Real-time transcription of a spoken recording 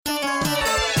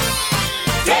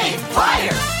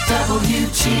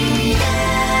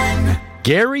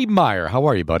Garry Meier, how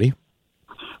are you, buddy?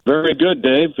 Very good,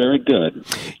 Dave. Very good.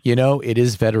 You know, it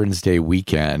is Veterans Day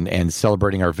weekend and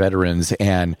celebrating our veterans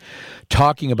and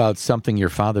talking about something your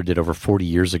father did over 40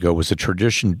 years ago was a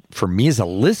tradition for me as a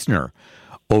listener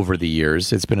over the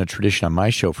years. It's been a tradition on my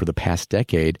show for the past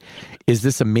decade. Is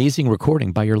this amazing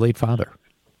recording by your late father?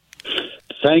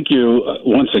 Thank you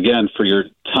once again for your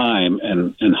time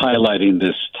and highlighting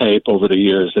this tape over the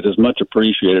years. It is much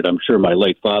appreciated. I'm sure my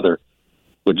late father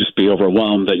would just be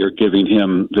overwhelmed that you're giving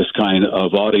him this kind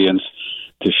of audience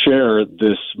to share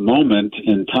this moment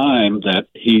in time that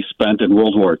he spent in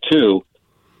World War II.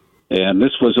 And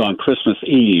this was on Christmas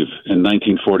Eve in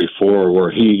 1944, where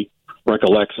he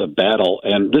recollects a battle.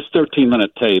 And this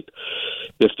 13-minute tape,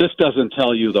 if this doesn't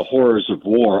tell you the horrors of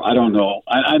war, I don't know.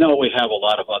 I know we have a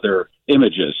lot of other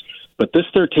images, but this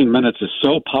 13 minutes is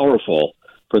so powerful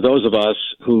for those of us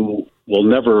who will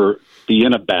never be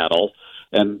in a battle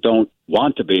and don't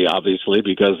want to be, obviously,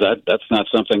 because that's not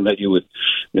something that you would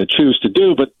choose to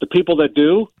do. But the people that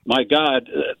do, my God,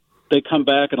 they come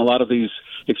back in a lot of these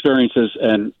experiences,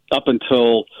 and up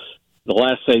until the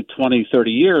last, say, 20,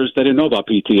 30 years, they didn't know about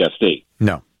PTSD.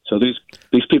 No. So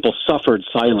these people suffered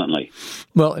silently.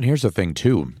 Well, and here's the thing,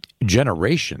 too.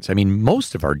 Generations, I mean,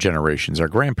 most of our generations, our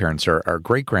grandparents, our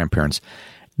great-grandparents,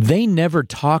 they never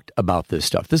talked about this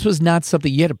stuff. This was not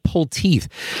something you had to pull teeth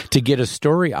to get a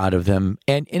story out of them.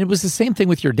 And it was the same thing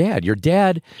with your dad. Your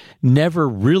dad never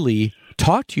really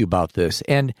talked to you about this.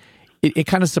 And it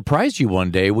kind of surprised you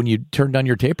one day when you turned on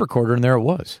your tape recorder and there it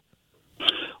was.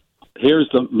 Here's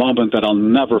the moment that I'll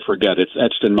never forget. It's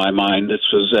etched in my mind. This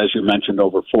was, as you mentioned,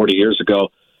 over 40 years ago.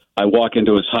 I walk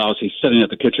into his house. He's sitting at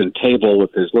the kitchen table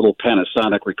with his little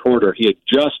Panasonic recorder. He had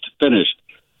just finished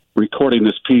recording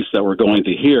this piece that we're going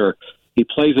to hear. He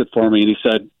plays it for me, and he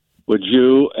said, would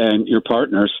you and your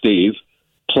partner, Steve,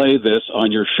 play this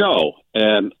on your show?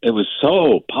 And it was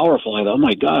so powerful. I thought, oh,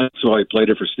 my God. So I played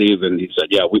it for Steve, and he said,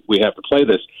 yeah, we have to play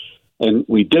this. And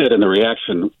we did, and the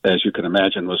reaction, as you can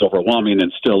imagine, was overwhelming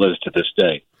and still is to this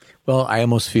day. Well, I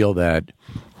almost feel that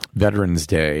Veterans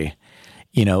Day,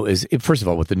 you know, is, first of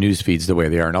all, with the news feeds the way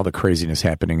they are and all the craziness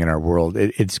happening in our world,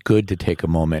 it's good to take a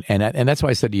moment. And that's why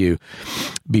I said to you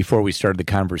before we started the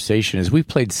conversation, is we've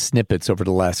played snippets over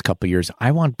the last couple of years. I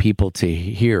want people to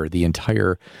hear the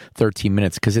entire 13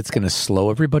 minutes because it's going to slow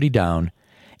everybody down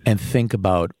and think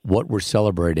about what we're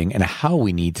celebrating and how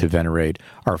we need to venerate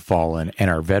our fallen and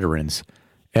our veterans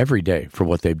every day for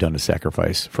what they've done to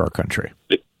sacrifice for our country.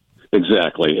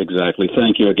 Exactly.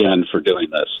 Thank you again for doing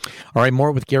this. All right,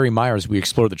 more with Garry Meier as we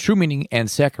explore the true meaning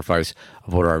and sacrifice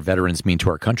of what our veterans mean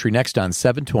to our country next on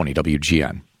 720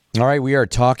 WGN. All right, we are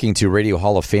talking to Radio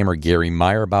Hall of Famer Garry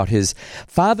Meier about his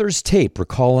father's tape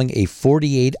recalling a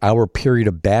 48-hour period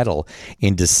of battle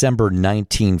in December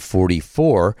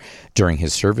 1944 during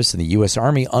his service in the U.S.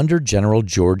 Army under General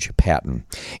George Patton.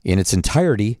 In its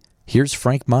entirety, here's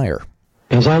Frank Meier.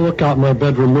 As I look out my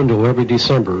bedroom window every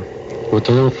December with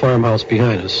the little farmhouse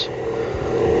behind us,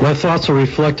 my thoughts are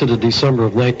reflected in December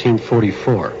of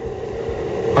 1944.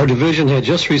 Our division had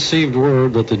just received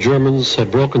word that the Germans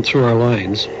had broken through our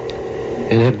lines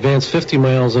and had advanced 50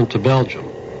 miles into Belgium.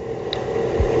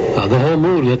 The whole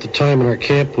mood at the time in our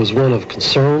camp was one of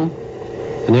concern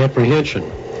and apprehension,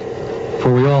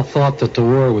 for we all thought that the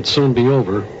war would soon be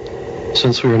over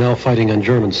since we were now fighting on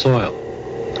German soil.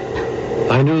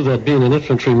 I knew that being an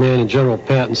infantryman in General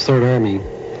Patton's Third Army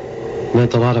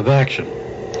meant a lot of action.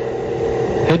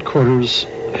 Headquarters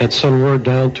had sent word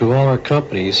down to all our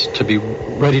companies to be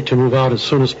ready to move out as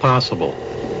soon as possible.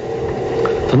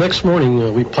 The next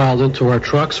morning, we piled into our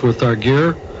trucks with our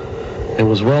gear and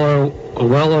was well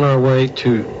on our way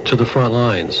to the front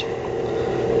lines.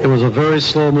 It was a very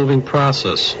slow-moving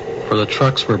process, for the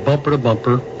trucks were bumper to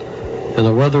bumper, and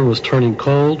the weather was turning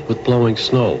cold with blowing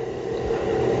snow.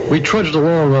 We trudged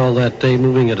along all that day,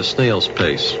 moving at a snail's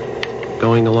pace,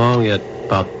 going along at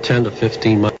about 10 to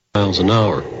 15 miles an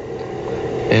hour.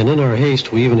 And in our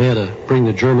haste, we even had to bring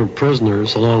the German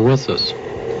prisoners along with us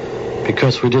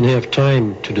because we didn't have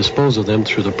time to dispose of them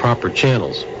through the proper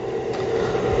channels.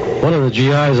 One of the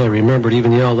GIs I remembered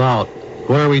even yelled out,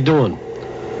 "What are we doing?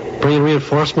 Bringing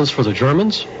reinforcements for the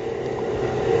Germans?"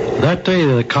 That day,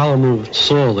 the column moved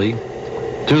slowly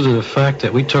due to the fact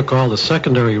that we took all the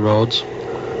secondary roads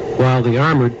while the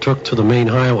armored took to the main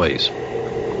highways.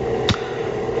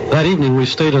 That evening, we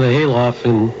stayed in a hayloft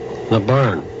in the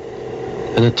barn,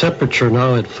 and the temperature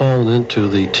now had fallen into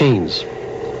the teens.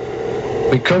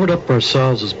 We covered up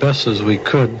ourselves as best as we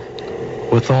could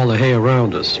with all the hay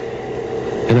around us,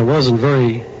 and it was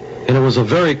a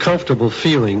very comfortable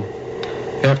feeling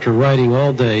after riding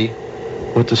all day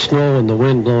with the snow and the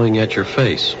wind blowing at your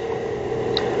face.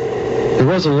 It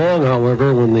wasn't long,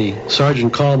 however, when the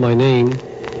sergeant called my name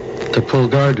to pull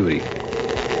guard duty.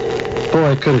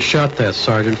 Boy, I could have shot that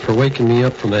sergeant for waking me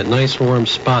up from that nice warm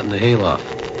spot in the hayloft.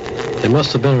 It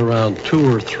must have been around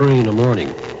 2 or 3 in the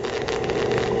morning.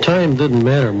 Time didn't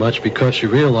matter much because you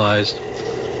realized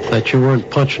that you weren't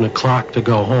punching a clock to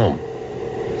go home.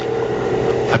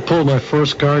 I pulled my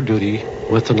first guard duty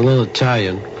with a little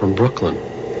Italian from Brooklyn.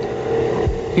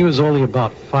 He was only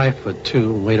about 5'2"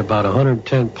 and weighed about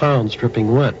 110 pounds,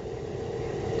 dripping wet.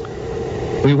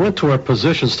 We went to our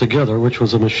positions together, which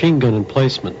was a machine gun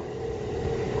emplacement.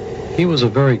 He was a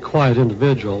very quiet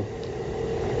individual,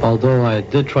 although I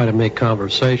did try to make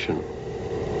conversation.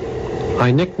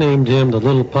 I nicknamed him the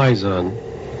Little Paisan,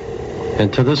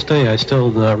 and to this day I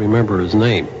still do not remember his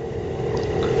name.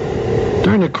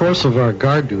 During the course of our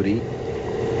guard duty,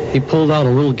 he pulled out a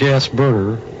little gas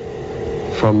burner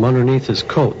from underneath his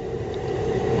coat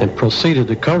and proceeded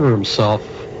to cover himself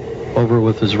over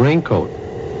with his raincoat.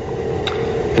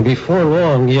 And before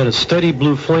long, he had a steady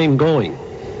blue flame going.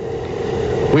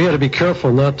 We had to be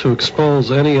careful not to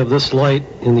expose any of this light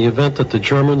in the event that the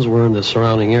Germans were in the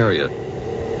surrounding area.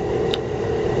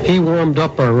 He warmed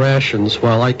up our rations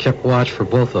while I kept watch for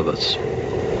both of us.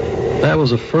 That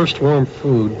was the first warm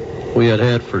food we had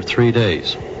had for 3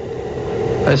 days.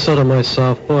 I said to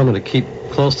myself, well, I'm going to keep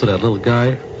close to that little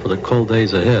guy for the cold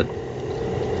days ahead.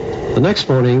 The next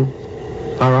morning,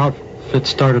 our outfit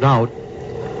started out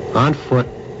on foot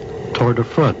toward the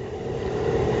front.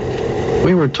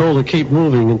 We were told to keep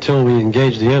moving until we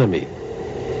engaged the enemy,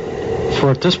 for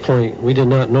at this point we did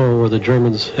not know where the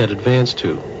Germans had advanced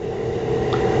to.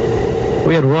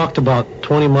 We had walked about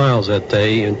 20 miles that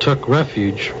day and took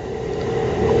refuge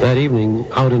that evening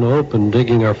out in the open,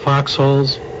 digging our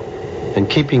foxholes and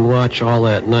keeping watch all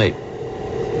that night.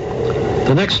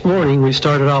 The next morning we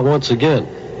started out once again.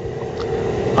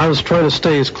 I was trying to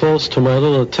stay as close to my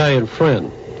little Italian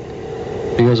friend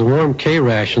because the warm K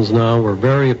rations now were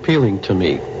very appealing to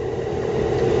me.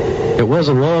 It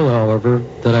wasn't long, however,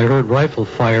 that I heard rifle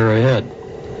fire ahead,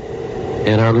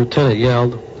 and our lieutenant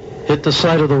yelled, "Hit the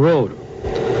side of the road."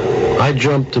 I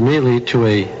jumped immediately to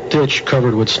a ditch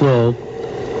covered with snow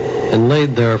and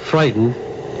laid there frightened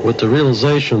with the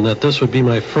realization that this would be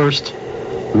my first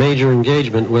major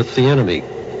engagement with the enemy.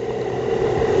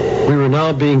 We were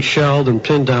now being shelled and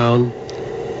pinned down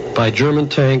by German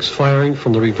tanks firing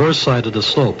from the reverse side of the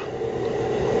slope,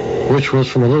 which was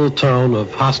from a little town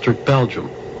of Hostert, Belgium.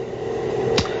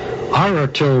 Our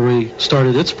artillery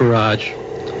started its barrage,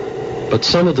 but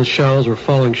some of the shells were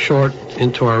falling short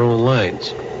into our own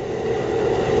lines.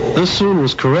 This soon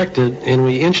was corrected, and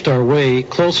we inched our way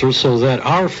closer so that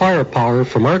our firepower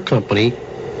from our company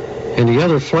and the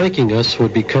other flanking us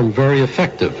would become very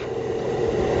effective.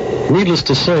 Needless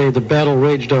to say, the battle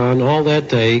raged on all that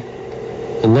day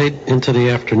and late into the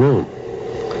afternoon.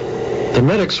 The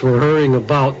medics were hurrying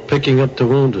about picking up the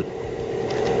wounded.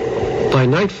 By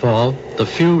nightfall, the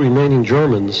few remaining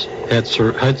Germans had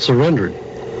surrendered,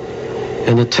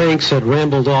 and the tanks had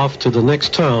rambled off to the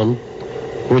next town,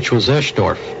 which was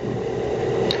Eschdorf.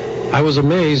 I was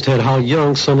amazed at how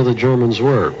young some of the Germans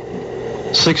were,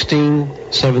 16,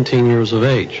 17 years of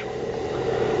age.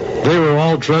 They were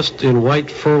all dressed in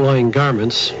white fur-lined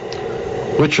garments,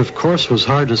 which of course was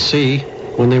hard to see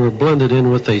when they were blended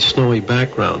in with a snowy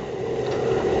background.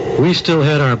 We still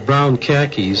had our brown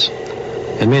khakis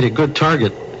and made a good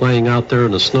target laying out there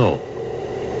in the snow.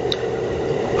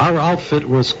 Our outfit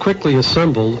was quickly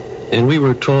assembled, and we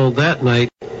were told that night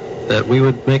that we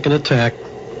would make an attack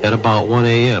at about 1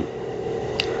 a.m.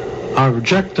 Our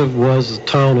objective was the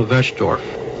town of Eschdorf.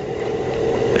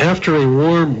 After a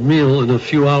warm meal and a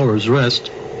few hours'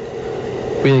 rest,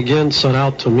 we again set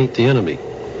out to meet the enemy.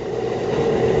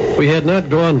 We had not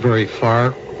gone very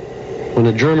far when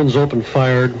the Germans opened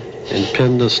fire and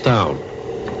pinned us down.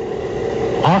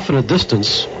 Off in a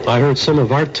distance, I heard some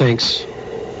of our tanks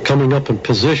coming up in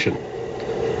position.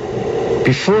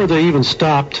 Before they even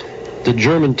stopped, the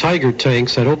German Tiger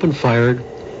tanks had opened fire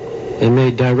and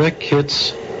made direct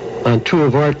hits on 2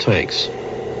 of our tanks.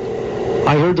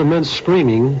 I heard the men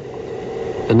screaming,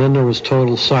 and then there was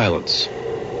total silence.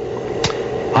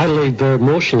 I laid there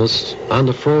motionless on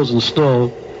the frozen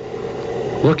snow,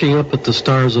 looking up at the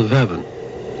stars of heaven.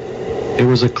 It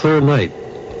was a clear night,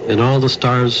 and all the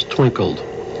stars twinkled.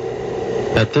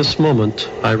 At this moment,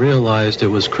 I realized it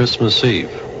was Christmas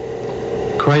Eve.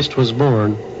 Christ was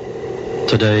born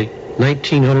today,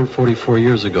 1944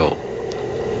 years ago.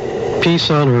 Peace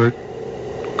on earth,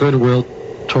 goodwill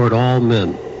toward all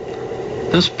men.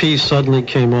 This peace suddenly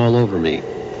came all over me,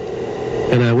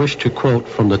 and I wish to quote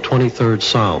from the 23rd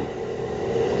Psalm.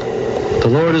 The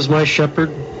Lord is my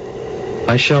shepherd,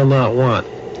 I shall not want.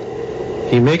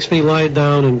 He makes me lie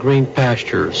down in green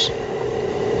pastures.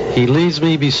 He leads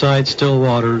me beside still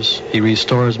waters. He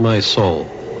restores my soul.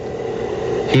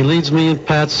 He leads me in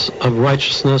paths of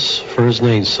righteousness for his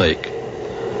name's sake.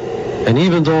 And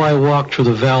even though I walk through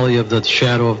the valley of the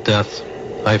shadow of death,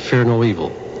 I fear no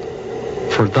evil.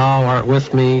 For thou art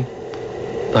with me,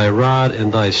 thy rod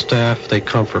and thy staff, they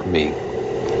comfort me.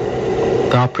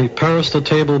 Thou preparest the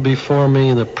table before me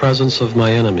in the presence of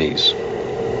my enemies.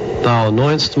 Thou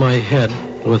anointest my head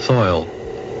with oil.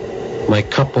 My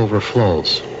cup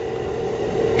overflows.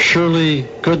 Surely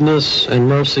goodness and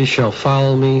mercy shall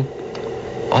follow me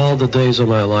all the days of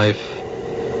my life,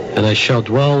 and I shall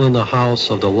dwell in the house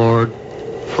of the Lord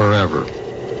forever.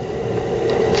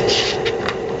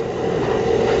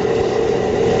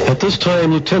 At this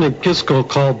time, Lieutenant Gisco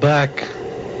called back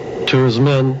to his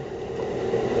men,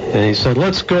 and he said,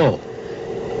 "Let's go."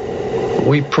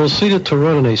 We proceeded to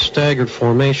run in a staggered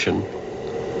formation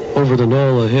over the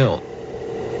Nola Hill.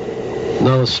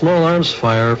 Now, the small arms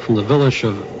fire from the village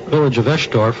of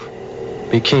Eschdorf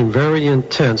became very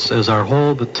intense as our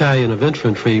whole battalion of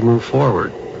infantry moved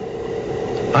forward.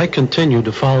 I continued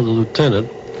to follow the lieutenant,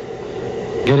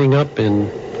 getting up and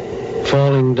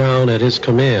falling down at his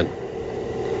command.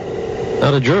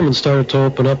 Now, the Germans started to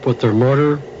open up with their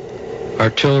mortar,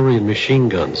 artillery, and machine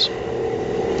guns.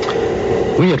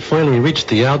 We had finally reached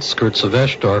the outskirts of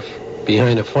Eschdorf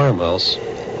behind a farmhouse,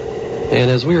 and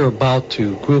as we were about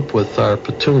to group with our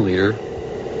platoon leader,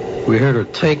 we heard a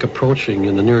tank approaching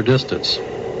in the near distance.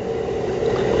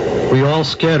 We all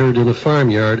scattered in the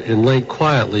farmyard and lay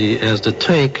quietly as the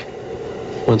tank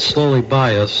went slowly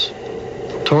by us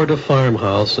toward the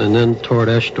farmhouse and then toward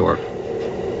Eschdorf.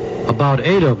 About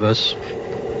 8 of us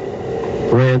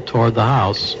ran toward the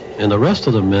house, and the rest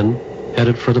of the men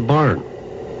headed for the barn.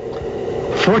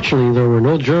 Fortunately, there were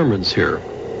no Germans here.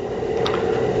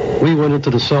 We went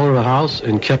into the cellar of the house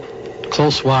and kept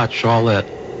close watch all at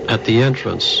the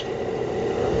entrance.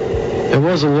 It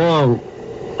wasn't long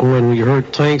when we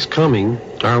heard tanks coming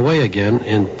our way again,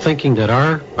 and thinking that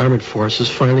our armored forces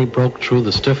finally broke through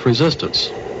the stiff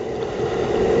resistance.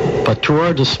 But to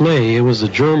our dismay, it was the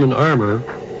German armor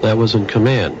that was in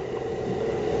command.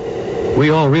 We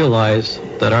all realized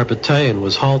that our battalion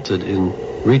was halted in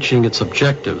reaching its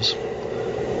objectives,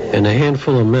 and a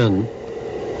handful of men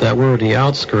that were in the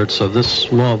outskirts of this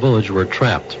small village were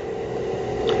trapped.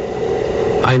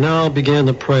 I now began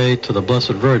to pray to the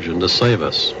Blessed Virgin to save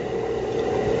us.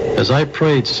 As I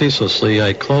prayed ceaselessly,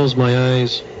 I closed my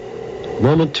eyes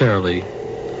momentarily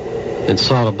and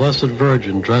saw the Blessed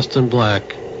Virgin dressed in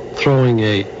black, throwing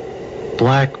a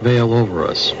black veil over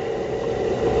us.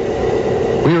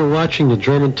 We were watching the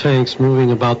German tanks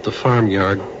moving about the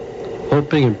farmyard,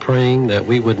 hoping and praying that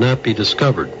we would not be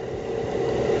discovered.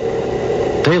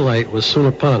 Daylight was soon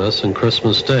upon us on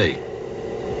Christmas Day.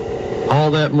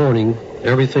 All that morning,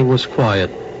 everything was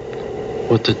quiet,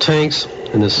 with the tanks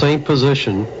in the same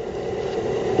position,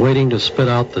 waiting to spit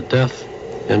out the death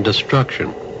and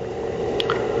destruction.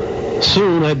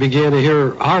 Soon I began to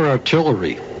hear our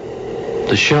artillery.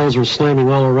 The shells were slamming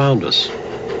all around us.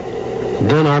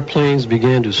 Then our planes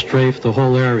began to strafe the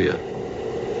whole area.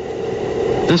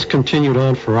 This continued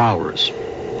on for hours.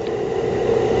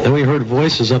 Then we heard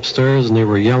voices upstairs, and they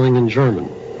were yelling in German.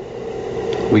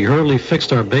 We hurriedly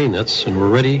fixed our bayonets and were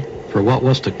ready for what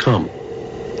was to come.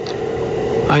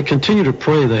 I continued to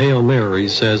pray the Hail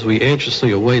Marys as we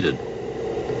anxiously awaited.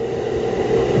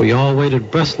 We all waited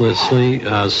breathlessly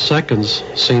as seconds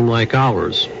seemed like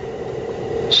hours.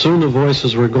 Soon the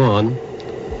voices were gone,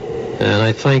 and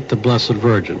I thanked the Blessed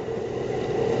Virgin.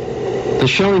 The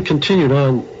shelling continued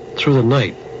on through the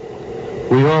night.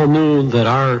 We all knew that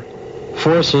our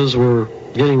forces were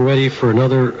getting ready for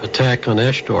another attack on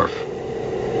Eschdorf.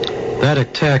 That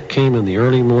attack came in the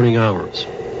early morning hours.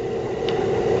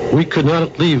 We could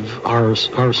not leave our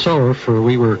cellar, for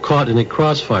we were caught in a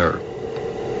crossfire.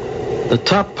 The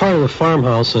top part of the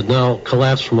farmhouse had now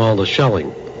collapsed from all the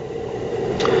shelling.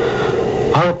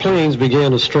 Our planes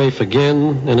began to strafe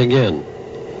again and again.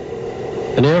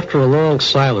 And after a long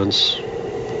silence,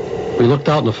 we looked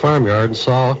out in the farmyard and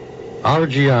saw our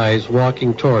GIs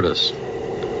walking toward us.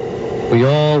 We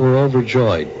all were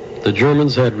overjoyed. The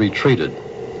Germans had retreated.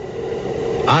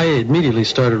 I immediately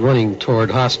started running toward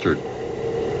Hosterd,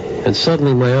 and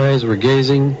suddenly my eyes were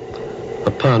gazing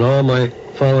upon all my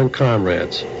fallen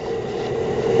comrades.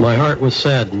 My heart was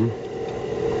saddened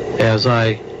as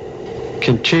I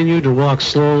continued to walk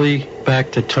slowly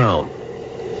back to town.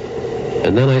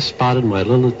 And then I spotted my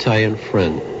little Italian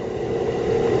friend,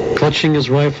 clutching his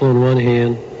rifle in one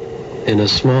hand and a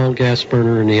small gas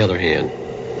burner in the other hand.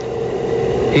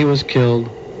 He was killed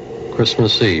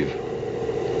Christmas Eve.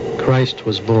 Christ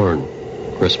was born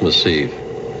Christmas Eve.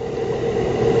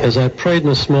 As I prayed in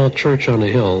a small church on a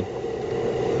hill,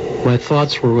 my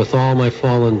thoughts were with all my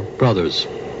fallen brothers,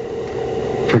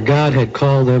 for God had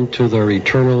called them to their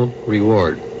eternal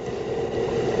reward.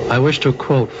 I wish to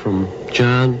quote from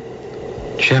John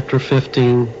chapter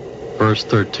 15, verse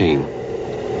 13.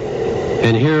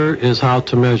 And here is how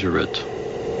to measure it.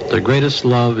 The greatest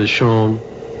love is shown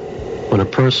when a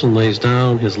person lays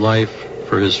down his life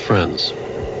for his friends.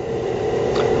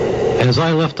 As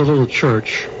I left the little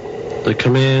church, the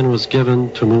command was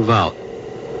given to move out,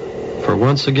 for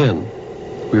once again,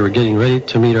 we were getting ready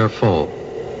to meet our foe.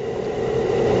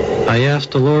 I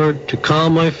asked the Lord to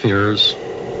calm my fears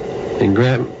and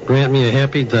grant me a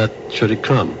happy death should it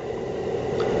come.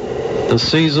 The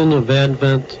season of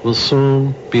Advent will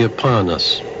soon be upon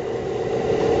us.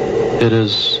 It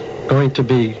is going to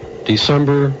be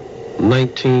December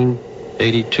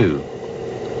 1982.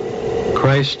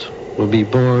 Christ will be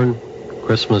born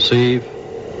Christmas Eve.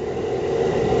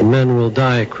 Men will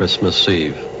die Christmas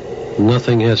Eve.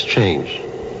 Nothing has changed.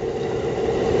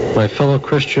 My fellow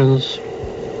Christians,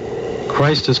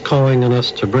 Christ is calling on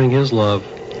us to bring his love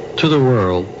to the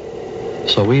world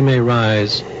so we may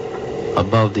rise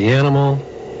above the animal,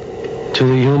 to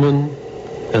the human,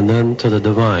 and then to the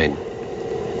divine.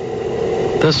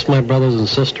 This, my brothers and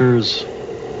sisters,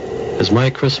 is my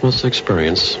Christmas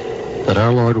experience that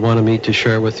our Lord wanted me to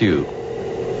share with you.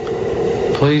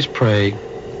 Please pray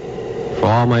for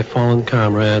all my fallen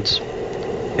comrades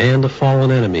and the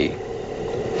fallen enemy,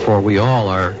 for we all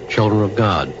are children of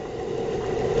God.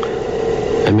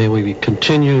 And may we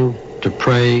continue to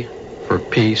pray for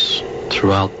peace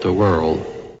throughout the world.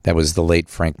 That was the late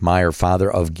Frank Meier,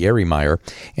 father of Garry Meier,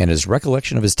 and his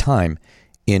recollection of his time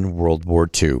in World War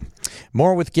II.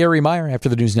 More with Garry Meier after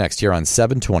the news next here on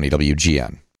 720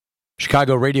 WGN.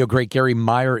 Chicago radio great Garry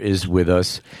Meier is with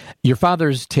us. Your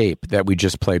father's tape that we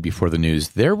just played before the news,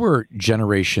 there were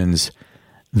generations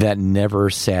that never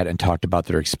sat and talked about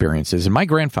their experiences. And my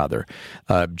grandfather,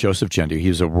 Joseph Gendu, he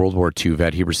was a World War II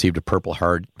vet. He received a Purple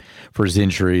Heart for his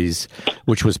injuries,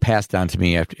 which was passed on to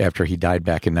me after he died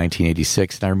back in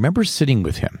 1986. And I remember sitting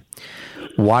with him,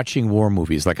 watching war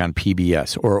movies like on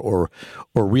PBS or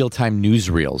real-time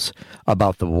newsreels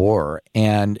about the war.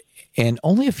 And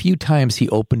only a few times he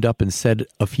opened up and said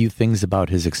a few things about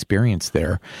his experience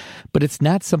there. But it's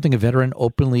not something a veteran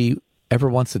openly ever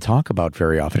wants to talk about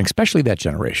very often, especially that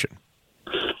generation.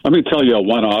 Let me tell you a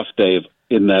one-off, Dave,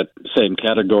 in that same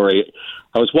category.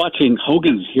 I was watching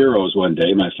Hogan's Heroes one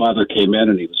day. My father came in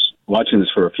and he was watching this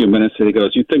for a few minutes, and he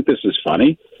goes, "You think this is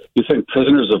funny? You think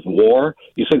prisoners of war?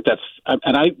 You think that's..."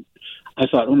 And I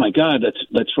thought, oh, my God,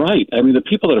 that's right. I mean, the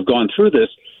people that have gone through this,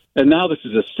 and now this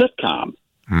is a sitcom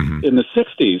in the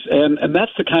 60s. And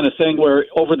that's the kind of thing where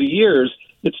over the years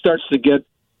it starts to get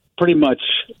pretty much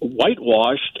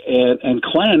whitewashed and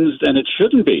cleansed, and it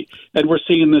shouldn't be. And we're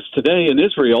seeing this today in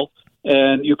Israel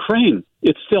and Ukraine.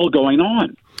 It's still going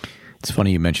on. It's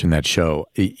funny you mentioned that show.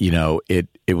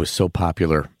 It was so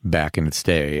popular back in its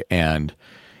day, and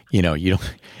you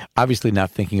don't obviously not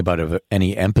thinking about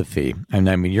any empathy. And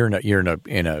I mean, you're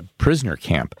in a prisoner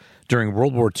camp during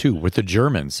World War II with the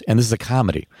Germans, and this is a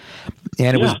comedy,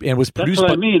 and it was produced.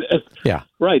 That's what I mean.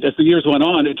 Right. As the years went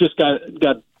on, it just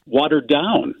got watered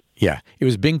down. Yeah, it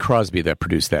was Bing Crosby that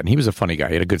produced that, and he was a funny guy.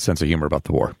 He had a good sense of humor about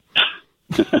the war.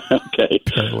 Okay,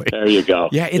 apparently. There you go.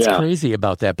 Yeah, it's crazy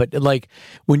about that. But like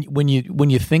when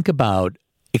you think about,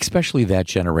 especially that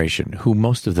generation, who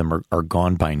most of them are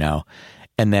gone by now,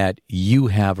 and that you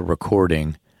have a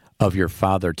recording of your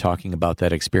father talking about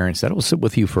that experience, that will sit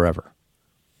with you forever.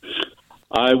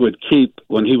 I would keep,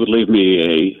 when he would leave me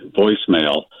a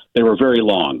voicemail, they were very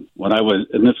long.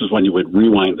 And this is when you would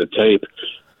rewind the tape.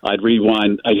 I'd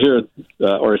rewind, I'd hear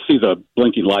or see the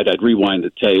blinking light, I'd rewind the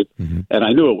tape, and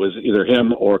I knew it was either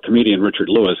him or comedian Richard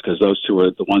Lewis, because those two are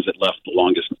the ones that left the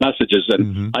longest messages,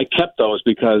 and I kept those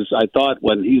because I thought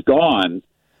when he's gone,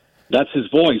 that's his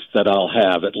voice that I'll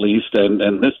have at least,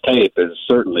 and this tape is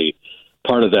certainly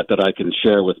part of that I can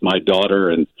share with my daughter,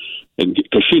 and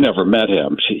because she never met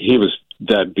him. He was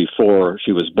dead before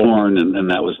she was born,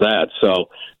 and that was that. So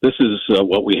this is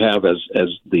what we have as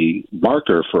the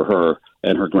marker for her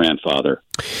and her grandfather.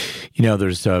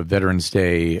 There's Veterans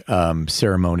Day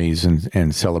ceremonies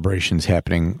and celebrations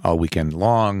happening all weekend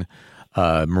long.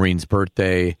 Marine's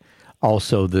birthday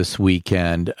also this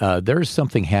weekend. There's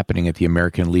something happening at the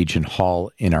American Legion Hall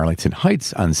in Arlington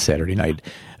Heights on Saturday night,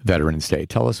 Veterans Day.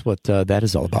 Tell us what that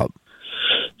is all about.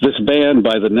 This band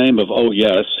by the name of Oh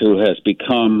Yes, who has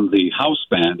become the house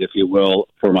band, if you will,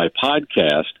 for my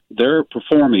podcast, they're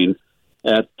performing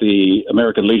at the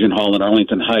American Legion Hall in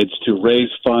Arlington Heights to raise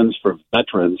funds for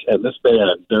veterans. And this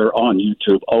band, they're on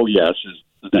YouTube. Oh, yes, is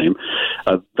the name.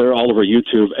 They're all over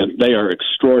YouTube, and they are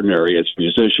extraordinary as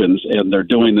musicians, and they're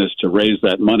doing this to raise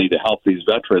that money to help these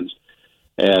veterans.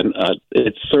 And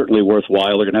it's certainly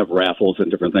worthwhile. They're going to have raffles and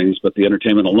different things, but the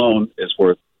entertainment alone is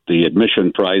worth the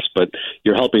admission price. But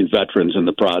you're helping veterans in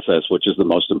the process, which is the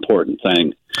most important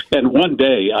thing. And one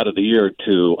day out of the year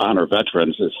to honor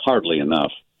veterans is hardly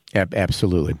enough.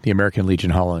 Absolutely. The American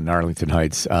Legion Hall in Arlington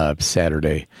Heights,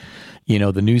 Saturday. You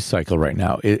know, the news cycle right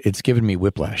now, it's given me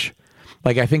whiplash.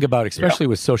 Like, I think about, especially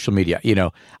with social media, you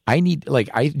know, I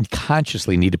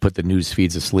consciously need to put the news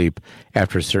feeds asleep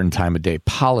after a certain time of day.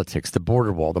 Politics, the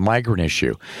border wall, the migrant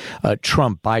issue,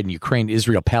 Trump, Biden, Ukraine,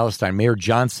 Israel, Palestine, Mayor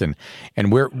Johnson,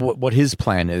 and what his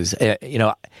plan is. You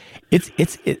know,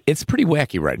 it's pretty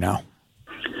wacky right now.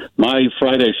 My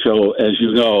Friday show, as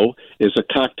you know, is a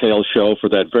cocktail show for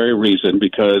that very reason,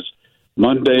 because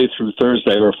Monday through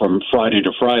Thursday, or from Friday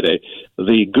to Friday,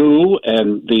 the goo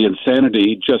and the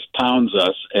insanity just pounds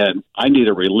us, and I need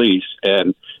a release.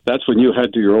 And that's when you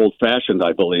head to your old fashioned,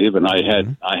 I believe, and I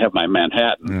have my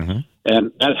Manhattan,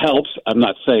 and that helps. I'm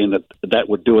not saying that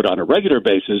would do it on a regular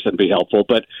basis and be helpful,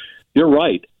 but you're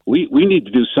right. We need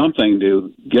to do something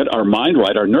to get our mind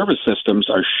right. Our nervous systems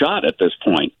are shot at this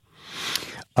point.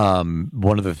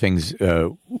 One of the things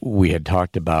we had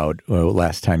talked about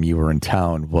last time you were in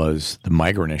town was the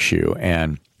migrant issue.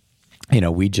 And, you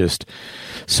know, we just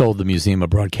sold the Museum of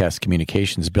Broadcast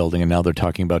Communications building, and now they're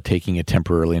talking about taking it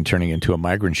temporarily and turning it into a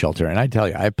migrant shelter. And I tell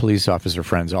you, I have police officer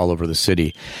friends all over the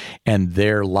city, and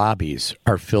their lobbies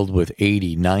are filled with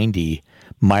 80, 90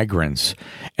 migrants,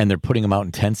 and they're putting them out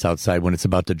in tents outside when it's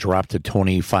about to drop to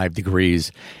 25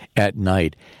 degrees at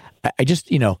night. I just,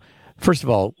 you know, first of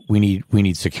all, we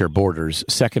need secure borders.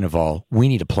 Second of all, we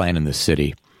need a plan in this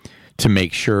city to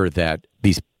make sure that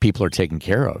these people are taken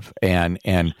care of. And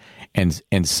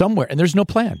somewhere, and there's no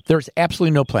plan. There's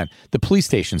absolutely no plan. The police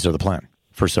stations are the plan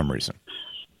for some reason.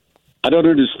 I don't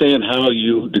understand how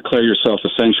you declare yourself a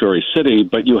sanctuary city,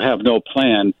 but you have no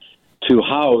plan to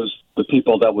house the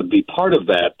people that would be part of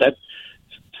that. That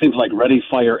seems like ready,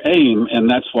 fire, aim, and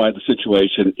that's why the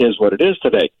situation is what it is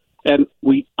today. And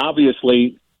we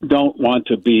obviously don't want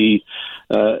to be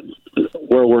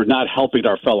where we're not helping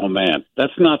our fellow man.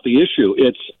 That's not the issue.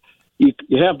 It's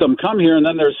you have them come here, and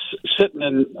then they're sitting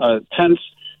in tents,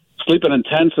 sleeping in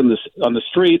tents on the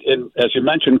street in, as you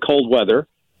mentioned, cold weather.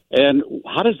 And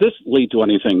how does this lead to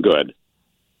anything good?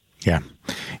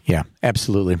 Yeah,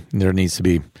 absolutely. There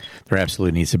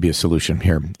absolutely needs to be a solution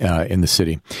here in the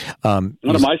city. One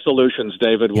of my solutions,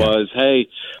 David, was, hey,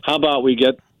 how about we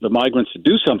get the migrants to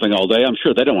do something all day? I'm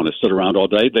sure they don't want to sit around all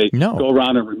day. They go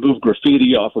around and remove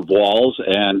graffiti off of walls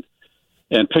and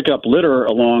pick up litter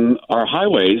along our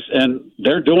highways, and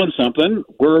they're doing something.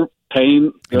 We're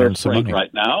paying their rent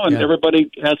right now, and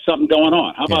everybody has something going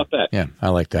on. How about that? Yeah, I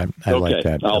like that. I like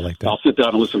that. I'll sit down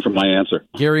and listen for my answer.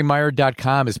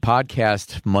 GarryMeier.com is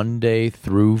podcast Monday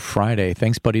through Friday.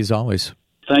 Thanks, buddy, as always.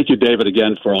 Thank you, David,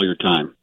 again for all your time.